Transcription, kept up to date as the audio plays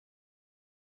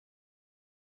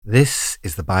This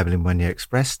is the Bible in 1 Year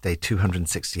Express, day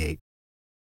 268.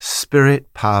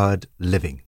 Spirit-powered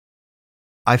living.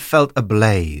 I felt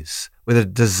ablaze with a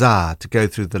desire to go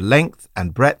through the length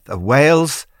and breadth of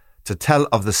Wales to tell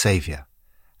of the Saviour.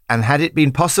 And had it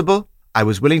been possible, I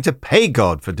was willing to pay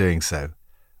God for doing so,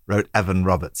 wrote Evan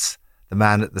Roberts, the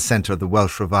man at the centre of the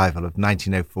Welsh revival of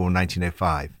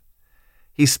 1904-1905.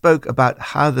 He spoke about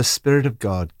how the Spirit of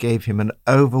God gave him an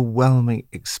overwhelming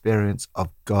experience of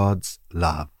God's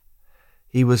love.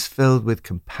 He was filled with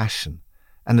compassion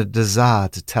and a desire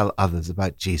to tell others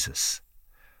about Jesus.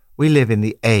 We live in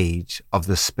the age of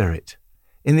the Spirit.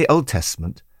 In the Old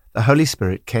Testament, the Holy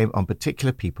Spirit came on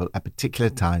particular people at particular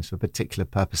times for particular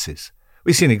purposes.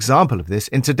 We see an example of this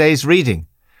in today's reading,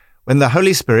 when the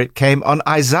Holy Spirit came on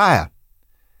Isaiah.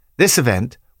 This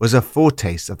event was a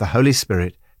foretaste of the Holy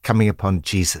Spirit coming upon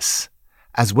Jesus,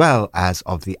 as well as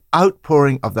of the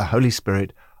outpouring of the Holy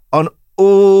Spirit on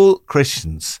all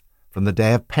Christians from the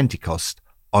day of Pentecost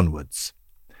onwards.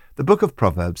 The book of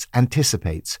Proverbs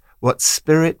anticipates what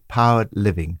Spirit-powered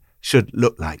living should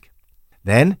look like.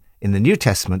 Then, in the New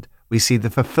Testament, we see the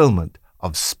fulfillment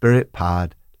of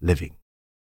Spirit-powered living.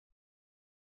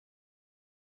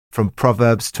 From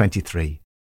Proverbs 23.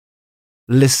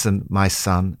 Listen, my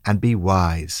son, and be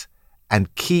wise,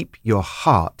 and keep your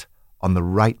heart on the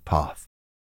right path.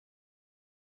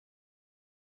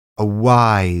 A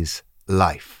wise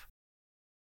life.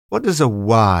 What does a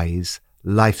wise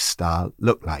lifestyle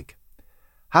look like?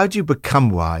 How do you become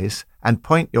wise and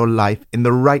point your life in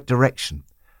the right direction?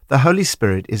 The Holy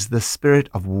Spirit is the Spirit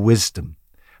of wisdom.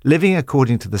 Living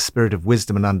according to the Spirit of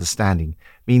wisdom and understanding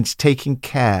means taking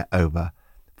care over,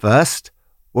 first,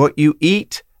 what you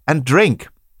eat and drink.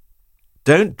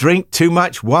 Don't drink too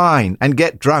much wine and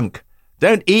get drunk.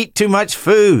 Don't eat too much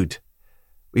food.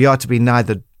 We are to be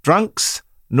neither drunks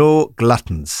nor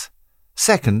gluttons.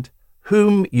 Second,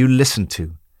 whom you listen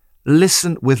to.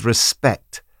 Listen with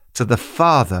respect to the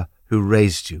Father who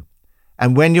raised you.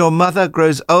 And when your mother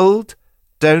grows old,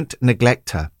 don't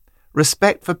neglect her.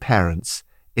 Respect for parents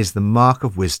is the mark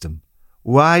of wisdom.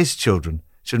 Wise children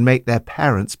should make their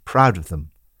parents proud of them.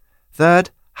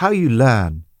 Third, how you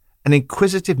learn. An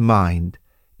inquisitive mind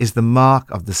is the mark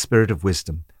of the Spirit of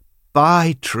wisdom.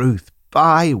 Buy truth,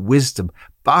 buy wisdom,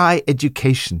 buy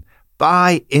education,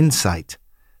 buy insight.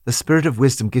 The Spirit of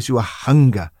wisdom gives you a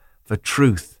hunger for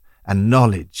truth and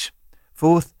knowledge.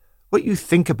 Fourth, what you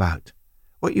think about.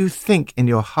 What you think in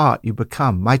your heart you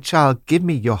become. My child, give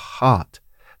me your heart.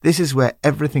 This is where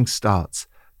everything starts.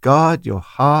 Guard your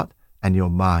heart and your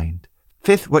mind.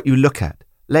 Fifth, what you look at.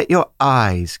 Let your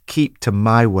eyes keep to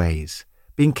my ways.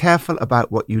 Being careful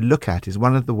about what you look at is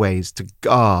one of the ways to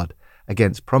guard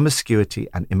against promiscuity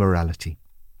and immorality.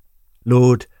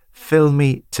 Lord, fill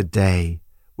me today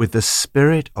with the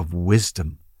Spirit of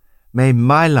wisdom. May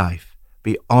my life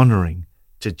be honoring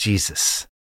to Jesus.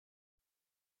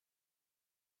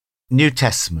 New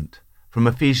Testament from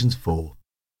Ephesians 4.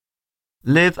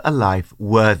 Live a life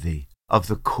worthy of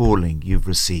the calling you've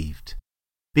received.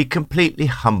 Be completely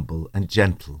humble and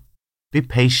gentle. Be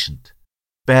patient,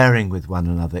 bearing with one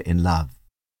another in love.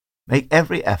 Make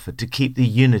every effort to keep the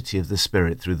unity of the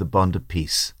Spirit through the bond of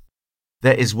peace.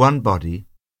 There is one body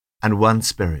and one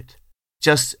Spirit,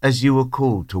 just as you were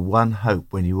called to one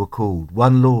hope when you were called,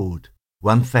 one Lord,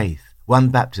 one faith, one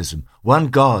baptism, one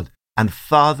God and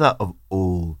Father of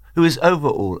all, who is over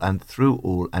all and through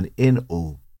all and in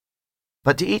all.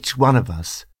 But to each one of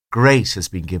us, grace has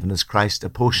been given as Christ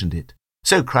apportioned it.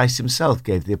 So Christ himself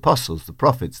gave the apostles, the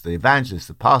prophets, the evangelists,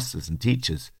 the pastors and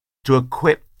teachers to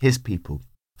equip his people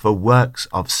for works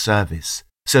of service,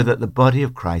 so that the body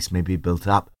of Christ may be built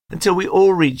up until we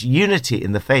all reach unity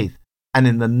in the faith and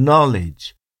in the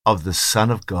knowledge of the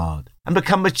Son of God and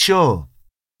become mature,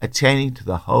 attaining to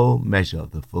the whole measure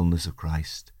of the fullness of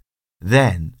Christ.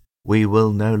 Then we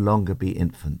will no longer be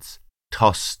infants,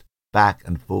 tossed back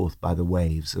and forth by the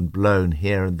waves and blown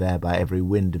here and there by every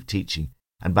wind of teaching,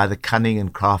 and by the cunning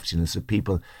and craftiness of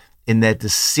people in their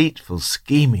deceitful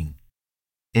scheming.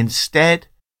 Instead,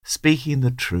 speaking the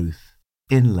truth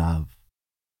in love,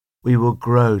 we will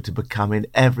grow to become in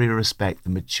every respect the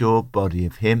mature body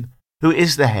of him who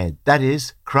is the head, that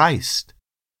is, Christ.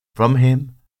 From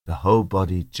him, the whole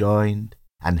body, joined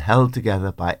and held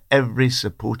together by every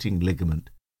supporting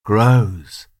ligament,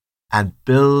 grows and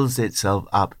builds itself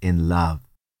up in love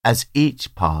as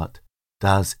each part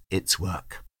does its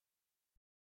work.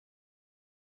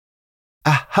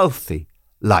 A healthy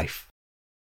life.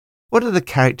 What are the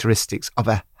characteristics of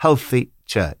a healthy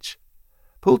church?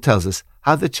 Paul tells us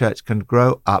how the church can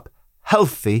grow up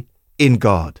healthy in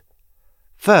God.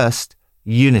 First,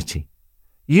 unity.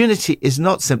 Unity is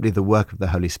not simply the work of the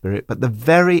Holy Spirit, but the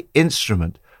very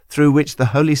instrument through which the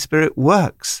Holy Spirit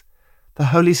works. The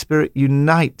Holy Spirit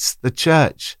unites the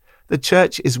church. The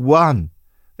church is one.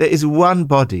 There is one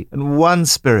body and one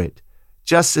Spirit,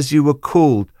 just as you were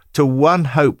called to one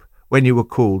hope when you were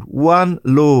called, one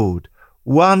Lord,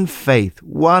 one faith,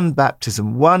 one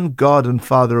baptism, one God and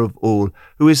Father of all,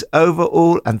 who is over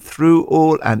all and through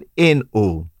all and in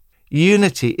all.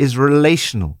 Unity is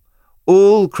relational.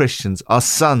 All Christians are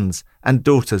sons and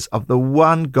daughters of the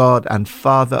one God and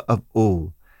Father of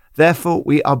all. Therefore,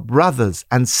 we are brothers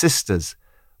and sisters.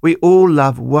 We all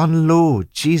love one Lord,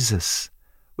 Jesus.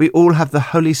 We all have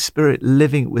the Holy Spirit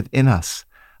living within us.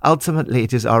 Ultimately,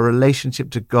 it is our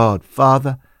relationship to God,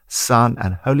 Father, Son,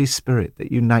 and Holy Spirit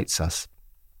that unites us.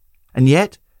 And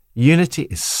yet, unity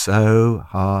is so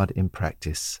hard in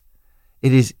practice.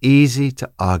 It is easy to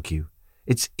argue.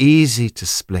 It's easy to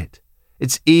split.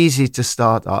 It's easy to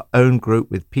start our own group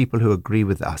with people who agree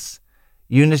with us.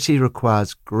 Unity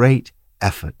requires great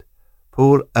effort.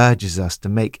 Paul urges us to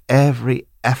make every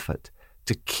effort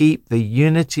to keep the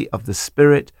unity of the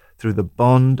Spirit through the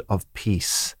bond of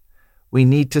peace. We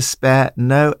need to spare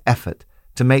no effort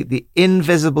to make the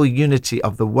invisible unity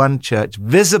of the one church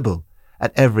visible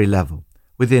at every level,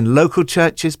 within local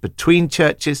churches, between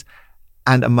churches,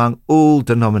 and among all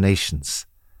denominations.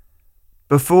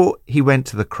 Before he went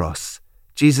to the cross,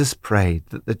 Jesus prayed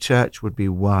that the church would be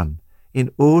one in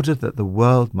order that the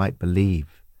world might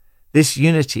believe. This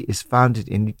unity is founded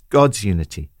in God's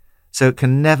unity, so it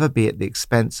can never be at the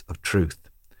expense of truth.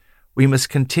 We must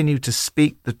continue to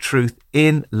speak the truth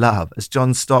in love. As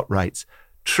John Stott writes,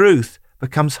 truth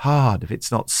becomes hard if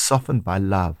it's not softened by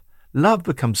love. Love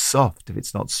becomes soft if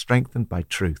it's not strengthened by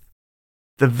truth.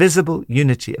 The visible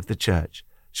unity of the church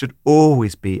should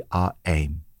always be our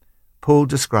aim. Paul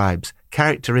describes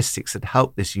characteristics that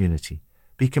help this unity.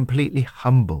 Be completely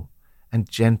humble and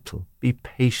gentle. Be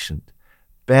patient,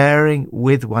 bearing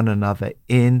with one another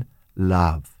in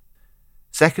love.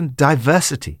 Second,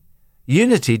 diversity.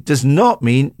 Unity does not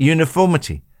mean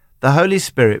uniformity. The Holy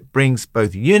Spirit brings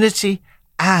both unity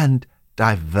and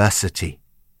diversity.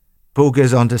 Paul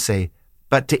goes on to say,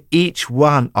 but to each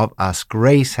one of us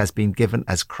grace has been given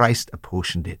as Christ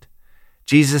apportioned it.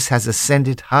 Jesus has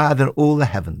ascended higher than all the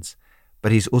heavens,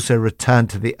 but he's also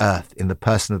returned to the earth in the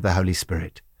person of the Holy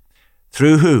Spirit,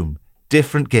 through whom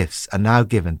different gifts are now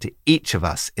given to each of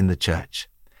us in the church.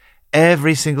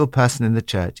 Every single person in the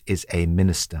church is a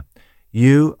minister.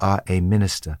 You are a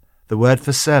minister. The word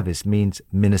for service means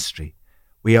ministry.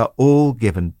 We are all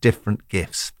given different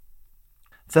gifts.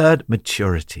 Third,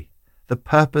 maturity. The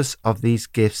purpose of these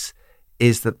gifts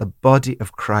is that the body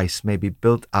of Christ may be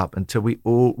built up until we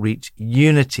all reach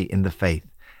unity in the faith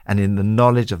and in the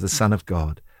knowledge of the Son of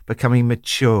God, becoming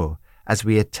mature as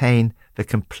we attain the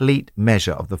complete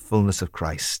measure of the fullness of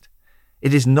Christ.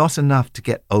 It is not enough to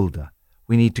get older.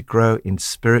 We need to grow in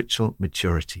spiritual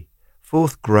maturity.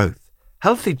 Fourth, growth.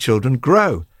 Healthy children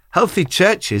grow. Healthy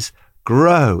churches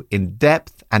grow in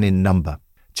depth and in number.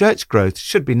 Church growth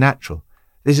should be natural.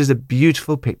 This is a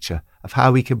beautiful picture of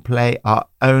how we can play our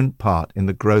own part in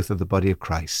the growth of the body of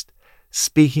Christ.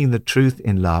 Speaking the truth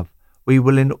in love, we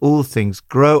will in all things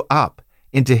grow up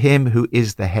into him who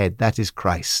is the head, that is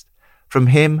Christ. From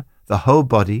him, the whole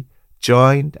body,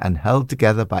 joined and held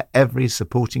together by every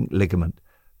supporting ligament,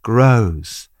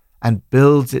 grows and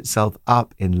builds itself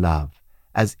up in love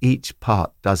as each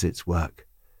part does its work.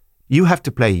 You have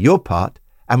to play your part,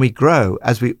 and we grow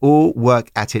as we all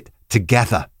work at it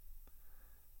together.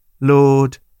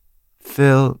 Lord,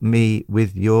 fill me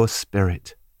with your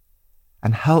Spirit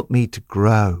and help me to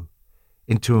grow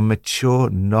into a mature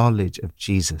knowledge of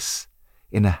Jesus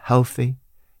in a healthy,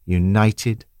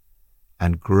 united,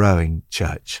 and growing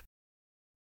church.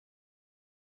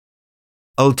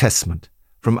 Old Testament,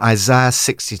 from Isaiah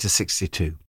 60 to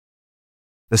 62.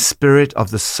 The Spirit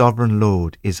of the Sovereign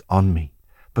Lord is on me,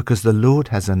 because the Lord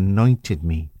has anointed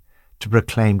me to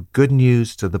proclaim good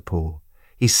news to the poor.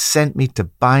 He sent me to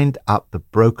bind up the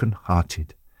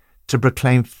broken-hearted, to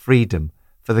proclaim freedom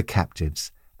for the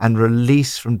captives and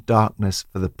release from darkness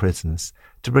for the prisoners,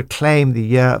 to proclaim the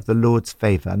year of the Lord's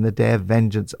favor and the day of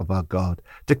vengeance of our God,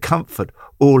 to comfort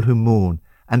all who mourn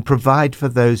and provide for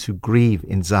those who grieve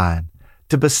in Zion,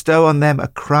 to bestow on them a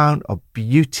crown of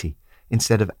beauty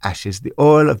instead of ashes, the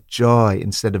oil of joy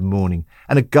instead of mourning,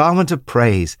 and a garment of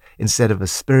praise instead of a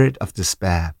spirit of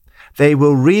despair. They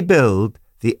will rebuild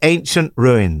the ancient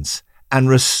ruins and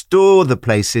restore the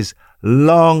places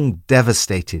long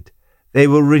devastated. They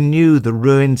will renew the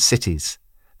ruined cities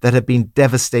that have been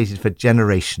devastated for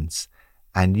generations,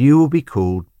 and you will be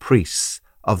called priests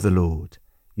of the Lord.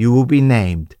 You will be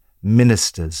named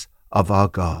ministers of our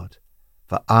God,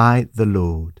 for I, the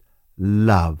Lord,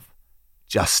 love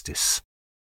justice.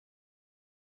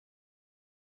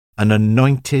 An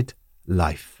anointed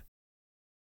life.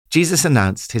 Jesus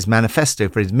announced his manifesto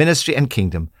for his ministry and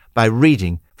kingdom by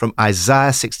reading from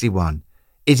Isaiah 61.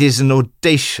 It is an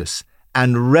audacious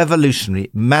and revolutionary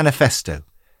manifesto,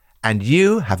 and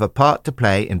you have a part to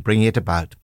play in bringing it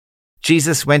about.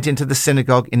 Jesus went into the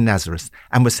synagogue in Nazareth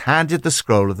and was handed the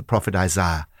scroll of the prophet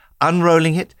Isaiah.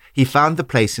 Unrolling it, he found the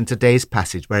place in today's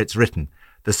passage where it's written,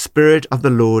 "The Spirit of the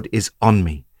Lord is on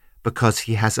me, because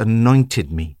he has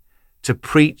anointed me to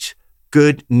preach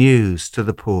good news to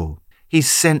the poor. He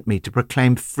sent me to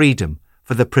proclaim freedom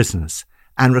for the prisoners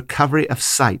and recovery of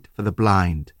sight for the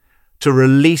blind, to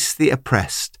release the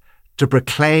oppressed, to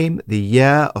proclaim the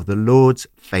year of the Lord's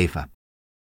favor."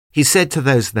 He said to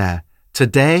those there,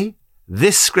 "Today,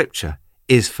 this scripture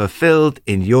is fulfilled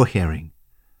in your hearing."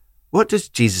 What does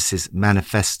Jesus'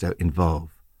 manifesto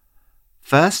involve?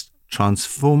 First,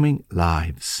 transforming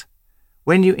lives.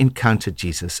 When you encounter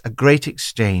Jesus, a great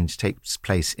exchange takes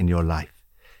place in your life.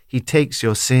 He takes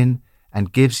your sin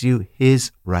and gives you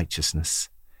his righteousness.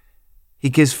 He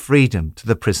gives freedom to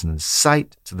the prisoners,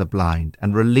 sight to the blind,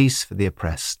 and release for the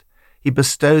oppressed. He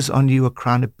bestows on you a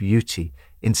crown of beauty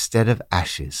instead of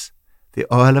ashes, the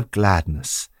oil of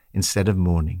gladness instead of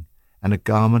mourning, and a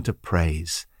garment of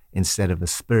praise instead of a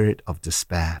spirit of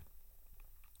despair.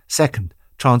 Second,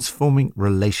 transforming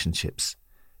relationships.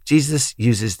 Jesus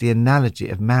uses the analogy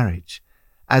of marriage.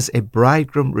 As a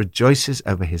bridegroom rejoices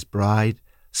over his bride,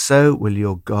 so will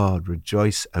your God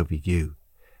rejoice over you.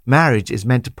 Marriage is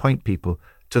meant to point people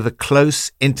to the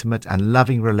close, intimate, and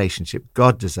loving relationship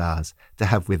God desires to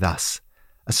have with us.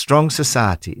 A strong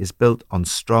society is built on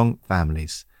strong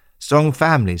families. Strong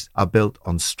families are built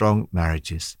on strong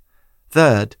marriages.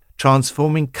 Third,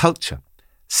 transforming culture.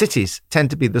 Cities tend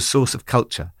to be the source of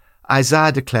culture.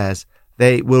 Isaiah declares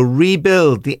they will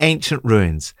rebuild the ancient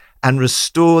ruins and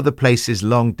restore the places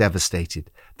long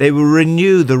devastated. They will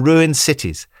renew the ruined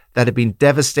cities that have been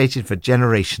devastated for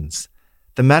generations.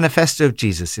 The manifesto of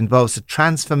Jesus involves the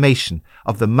transformation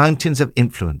of the mountains of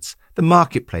influence, the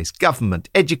marketplace, government,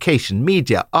 education,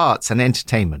 media, arts, and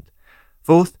entertainment.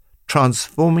 Fourth,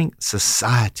 transforming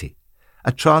society.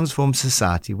 A transformed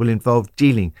society will involve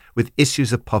dealing with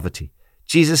issues of poverty.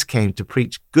 Jesus came to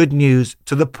preach good news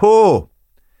to the poor.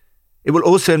 It will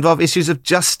also involve issues of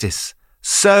justice.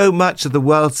 So much of the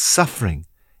world's suffering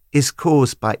is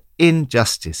caused by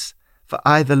injustice. For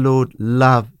I, the Lord,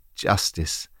 love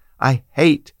justice. I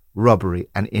hate robbery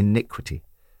and iniquity.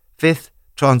 Fifth,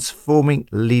 transforming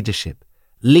leadership.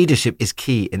 Leadership is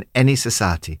key in any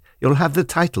society. You'll have the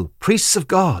title priests of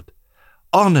God,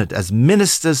 honored as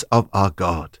ministers of our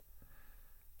God.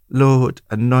 Lord,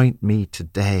 anoint me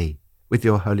today with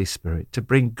your Holy Spirit to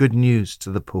bring good news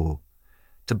to the poor,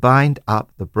 to bind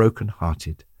up the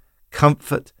brokenhearted,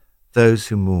 comfort those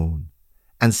who mourn,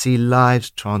 and see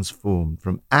lives transformed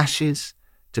from ashes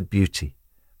to beauty,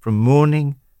 from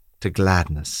mourning to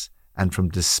gladness, and from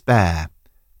despair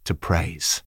to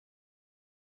praise.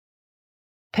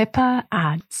 Pippa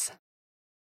adds,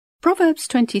 Proverbs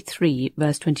 23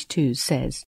 verse 22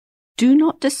 says, "Do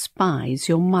not despise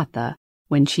your mother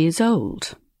when she is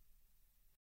old."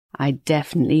 I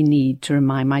definitely need to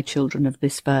remind my children of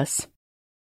this verse.